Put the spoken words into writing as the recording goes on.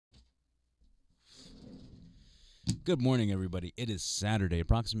Good morning, everybody. It is Saturday,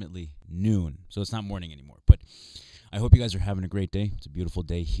 approximately noon, so it's not morning anymore. But I hope you guys are having a great day. It's a beautiful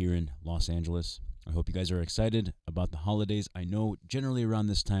day here in Los Angeles. I hope you guys are excited about the holidays. I know generally around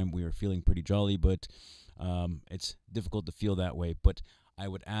this time we are feeling pretty jolly, but it's difficult to feel that way. But I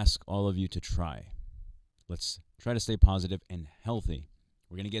would ask all of you to try. Let's try to stay positive and healthy.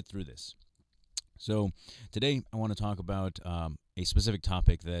 We're going to get through this. So today I want to talk about a specific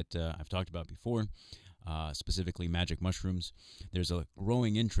topic that I've talked about before, specifically magic mushrooms. There's a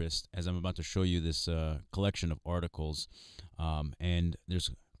growing interest, as I'm about to show you this collection of articles, and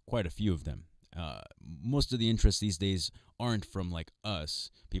there's quite a few of them. Most of the interest these days aren't from like us,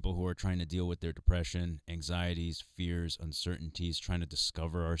 people who are trying to deal with their depression, anxieties, fears, uncertainties, trying to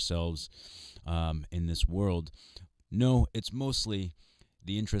discover ourselves in this world. No, it's mostly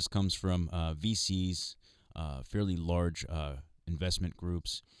the interest comes from VCs, fairly large investment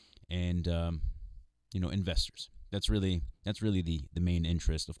groups, and investors. That's really the main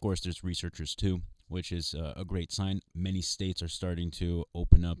interest. Of course, there's researchers too, which is a great sign. Many states are starting to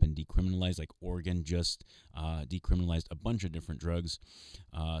open up and decriminalize, like Oregon just decriminalized a bunch of different drugs,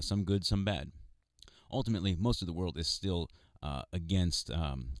 some good, some bad. Ultimately, most of the world is still against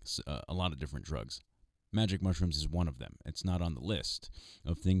a lot of different drugs. Magic mushrooms is one of them. It's not on the list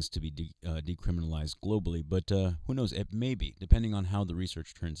of things to be decriminalized globally, but who knows? It may be, depending on how the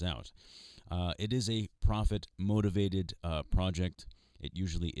research turns out. It is a profit-motivated project. It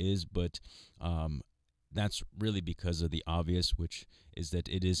usually is, but that's really because of the obvious, which is that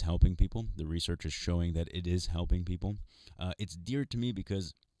it is helping people. The research is showing that it is helping people. It's dear to me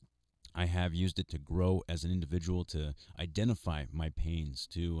because I have used it to grow as an individual, to identify my pains,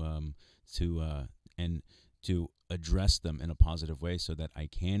 and to address them in a positive way so that I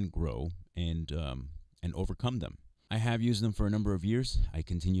can grow and overcome them. I have used them for a number of years. I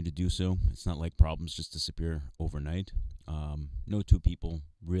continue to do so. It's not like problems just disappear overnight. No two people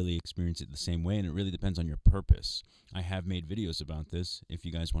really experience it the same way, and it really depends on your purpose. I have made videos about this if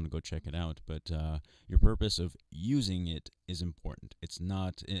you guys want to go check it out, but your purpose of using it is important. It's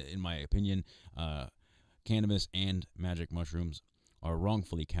not, in my opinion, cannabis and magic mushrooms are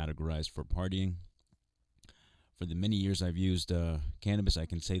wrongfully categorized for partying. For the many years I've used cannabis, I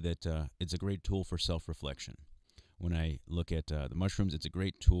can say that it's a great tool for self-reflection. When I look at the mushrooms, it's a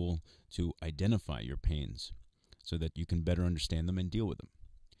great tool to identify your pains so that you can better understand them and deal with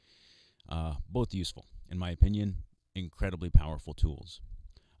them. Both useful. In my opinion, incredibly powerful tools.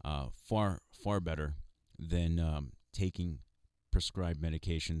 Far better than taking prescribed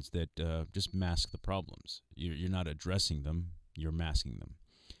medications that just mask the problems. You're not addressing them, you're masking them.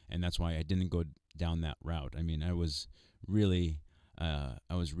 And that's why I didn't go down that route. I mean, I was really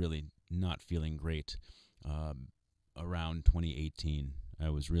not feeling great around 2018. I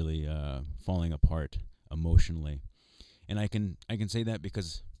was really falling apart emotionally, and I can say that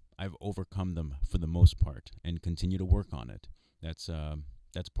because I've overcome them for the most part and continue to work on it. That's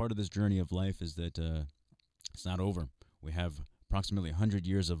part of this journey of life, is that it's not over. We have approximately 100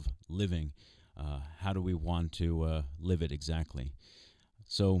 years of living. How do we want to live it exactly?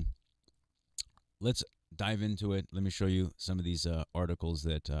 So let's dive into it. Let me show you some of these articles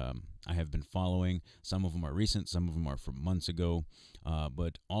that I have been following. Some of them are recent, some of them are from months ago,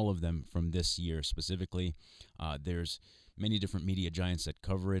 but all of them from this year specifically. There's many different media giants that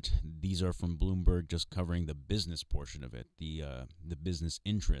cover it. These are from Bloomberg, just covering the business portion of it, the business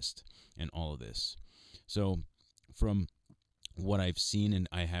interest in all of this. So from what I've seen, and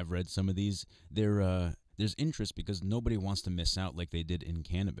I have read some of these, there's interest because nobody wants to miss out like they did in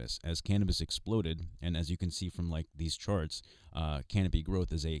cannabis. As cannabis exploded, and as you can see from like these charts, Canopy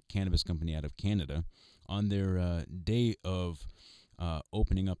Growth is a cannabis company out of Canada. On their day of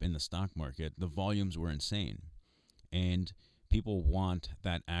opening up in the stock market, the volumes were insane. And people want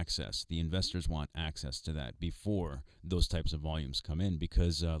that access. The investors want access to that before those types of volumes come in,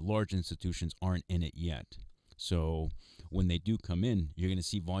 because large institutions aren't in it yet. So when they do come in, you're going to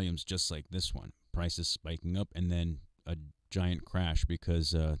see volumes just like this one. Prices spiking up and then a giant crash,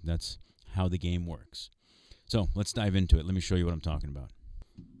 because that's how the game works. So let's dive into it. Let me show you what I'm talking about.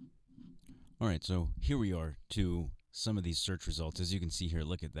 All right, so here we are to some of these search results. As you can see here,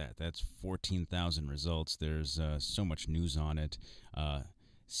 look at that. That's 14,000 results. There's so much news on it.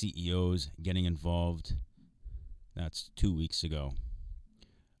 CEOs getting involved. That's 2 weeks ago.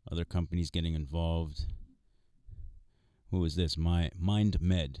 Other companies getting involved. Who is this?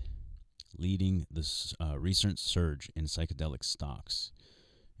 MindMed, leading the recent surge in psychedelic stocks.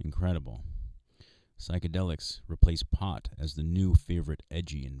 Incredible. Psychedelics replace pot as the new favorite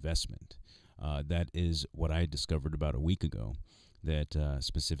edgy investment. That is what I discovered about a week ago. that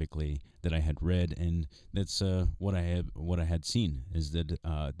specifically that I had read, and that's what I had seen is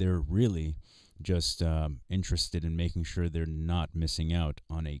that they're really just interested in making sure they're not missing out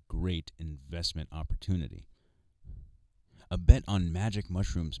on a great investment opportunity. A bet on magic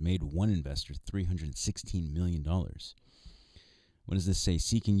mushrooms made one investor $316 million. What does this say?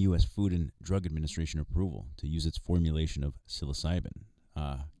 Seeking U.S. Food and Drug Administration approval to use its formulation of psilocybin.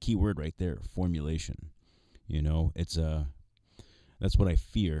 Key word right there, formulation. It's that's what I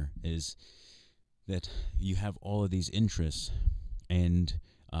fear, is that you have all of these interests and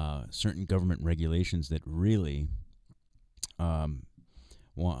certain government regulations that really, I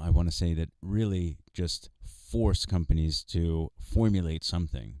want to say that really just force companies to formulate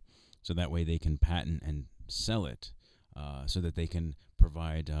something so that way they can patent and sell it, so that they can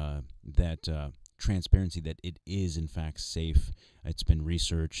provide that transparency that it is in fact safe, it's been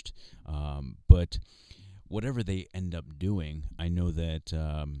researched, but whatever they end up doing, I know that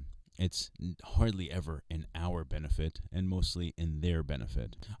it's hardly ever in our benefit and mostly in their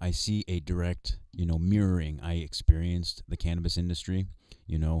benefit. I see a direct, mirroring. I experienced the cannabis industry,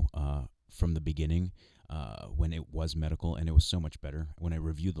 from the beginning, when it was medical, and it was so much better. When I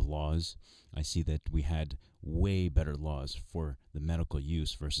review the laws, I see that we had way better laws for the medical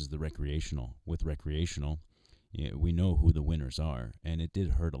use versus the recreational. With recreational, we know who the winners are, and it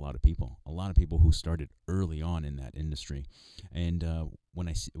did hurt a lot of people who started early on in that industry. And when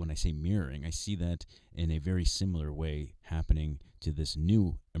I say mirroring, I see that in a very similar way happening to this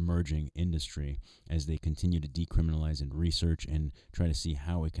new emerging industry as they continue to decriminalize and research and try to see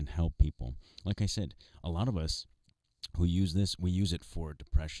how it can help people. Like I said, a lot of us who use this, we use it for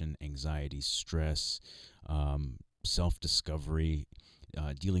depression, anxiety, stress, self-discovery,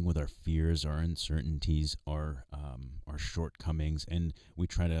 dealing with our fears, our uncertainties, our shortcomings, and we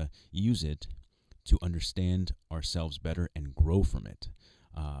try to use it to understand ourselves better and grow from it.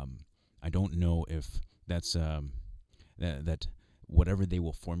 I don't know if that's that whatever they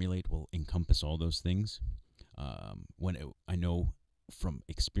will formulate will encompass all those things. I know from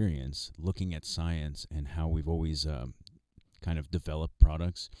experience, looking at science and how we've always kind of developed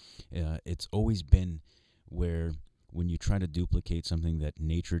products, it's always been where when you try to duplicate something that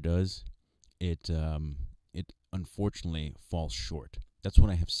nature does, it unfortunately falls short. That's what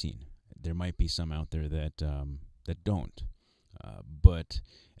I have seen. There might be some out there that don't, but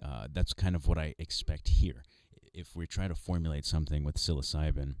that's kind of what I expect here. If we try to formulate something with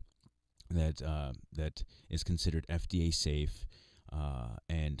psilocybin that is considered FDA safe,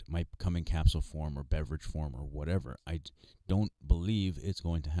 and might come in capsule form or beverage form or whatever, I don't believe it's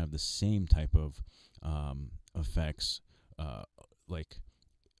going to have the same type of effects,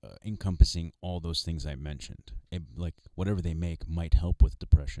 encompassing all those things I mentioned. Like whatever they make might help with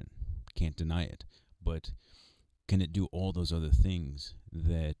depression, can't deny it, but can it do all those other things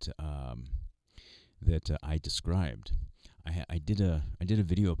that I described? I did a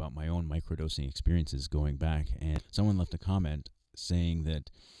video about my own microdosing experiences going back, and someone left a comment saying that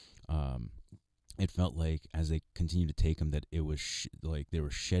it felt like as they continued to take them that it was like they were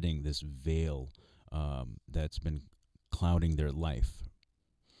shedding this veil that's been clouding their life.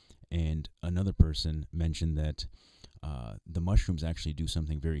 And another person mentioned that the mushrooms actually do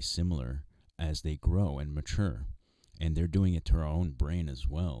something very similar as they grow and mature, and they're doing it to our own brain as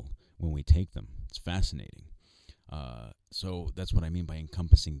well when we take them. It's fascinating. So that's what I mean by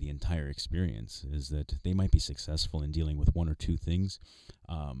encompassing the entire experience, is that they might be successful in dealing with one or two things,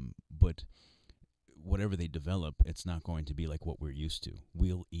 but whatever they develop, it's not going to be like what we're used to.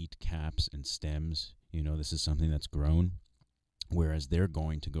 We'll eat caps and stems. This is something that's grown, whereas they're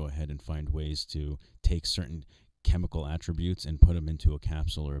going to go ahead and find ways to take certain chemical attributes and put them into a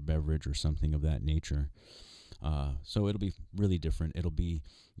capsule or a beverage or something of that nature. So it'll be really different. It'll be,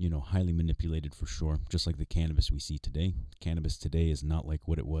 highly manipulated for sure, just like the cannabis we see today. Cannabis today is not like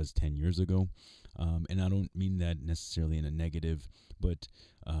what it was 10 years ago. And I don't mean that necessarily in a negative, but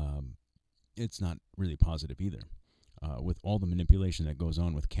it's not really positive either. With all the manipulation that goes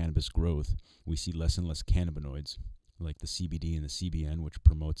on with cannabis growth, we see less and less cannabinoids, like the CBD and the CBN, which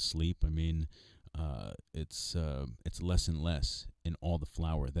promotes sleep. I mean, it's less and less in all the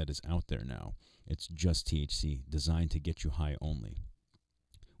flower that is out there now. It's just THC, designed to get you high only,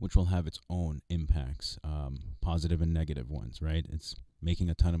 which will have its own impacts, positive and negative ones, right? It's making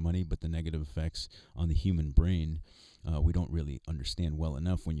a ton of money, but the negative effects on the human brain, we don't really understand well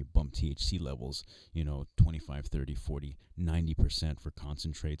enough when you bump THC levels, 25, 30, 40, 90% for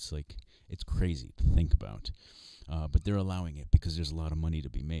concentrates. Like, it's crazy to think about. But they're allowing it because there's a lot of money to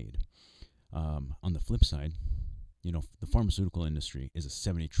be made. On the flip side, the pharmaceutical industry is a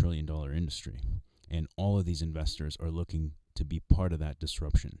 $70 trillion industry, and all of these investors are looking to be part of that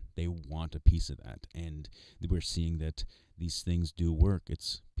disruption. They want a piece of that. And we're seeing that these things do work.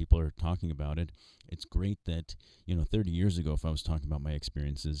 People are talking about it. It's great that, 30 years ago, if I was talking about my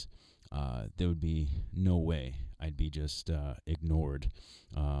experiences, there would be no way I'd be just ignored.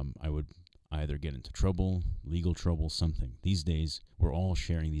 I would either get into trouble, legal trouble, something. These days, we're all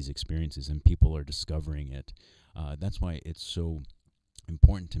sharing these experiences and people are discovering it. That's why it's so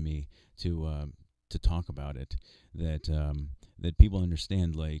important to me to talk about it, that people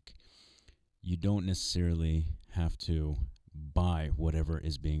understand, like, you don't necessarily have to buy whatever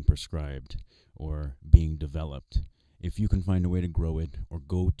is being prescribed or being developed. If you can find a way to grow it or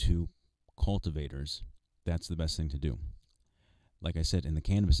go to cultivators, that's the best thing to do. Like I said, in the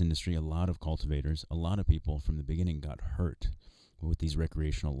cannabis industry, a lot of cultivators, a lot of people from the beginning got hurt with these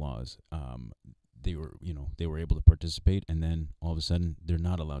recreational laws. They were able to participate, and then all of a sudden they're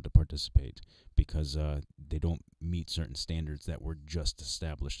not allowed to participate because they don't meet certain standards that were just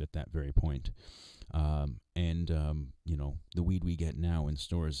established at that very point. The weed we get now in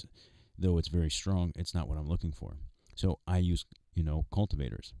stores, though it's very strong, it's not what I'm looking for. So I use,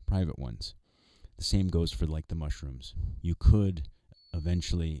 cultivators, private ones. The same goes for like the mushrooms. You could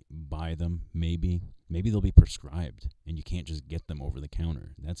eventually buy them, maybe they'll be prescribed and you can't just get them over the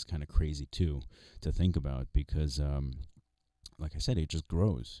counter. That's kind of crazy too to think about because like I said, it just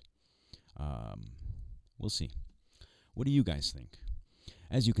grows. We'll see. What do you guys think?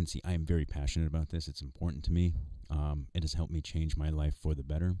 As you can see, I am very passionate about this. It's important to me. It has helped me change my life for the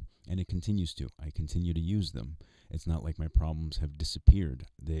better, and it continues to. I continue to use them. It's not like my problems have disappeared.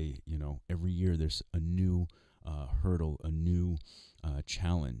 They, every year there's a new hurdle, a new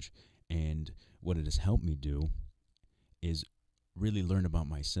challenge. And what it has helped me do is really learn about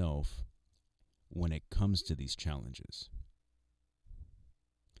myself when it comes to these challenges.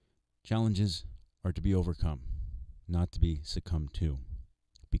 Challenges are to be overcome, not to be succumbed to,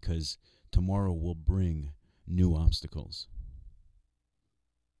 because tomorrow will bring new obstacles.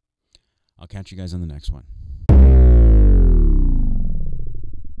 I'll catch you guys on the next one.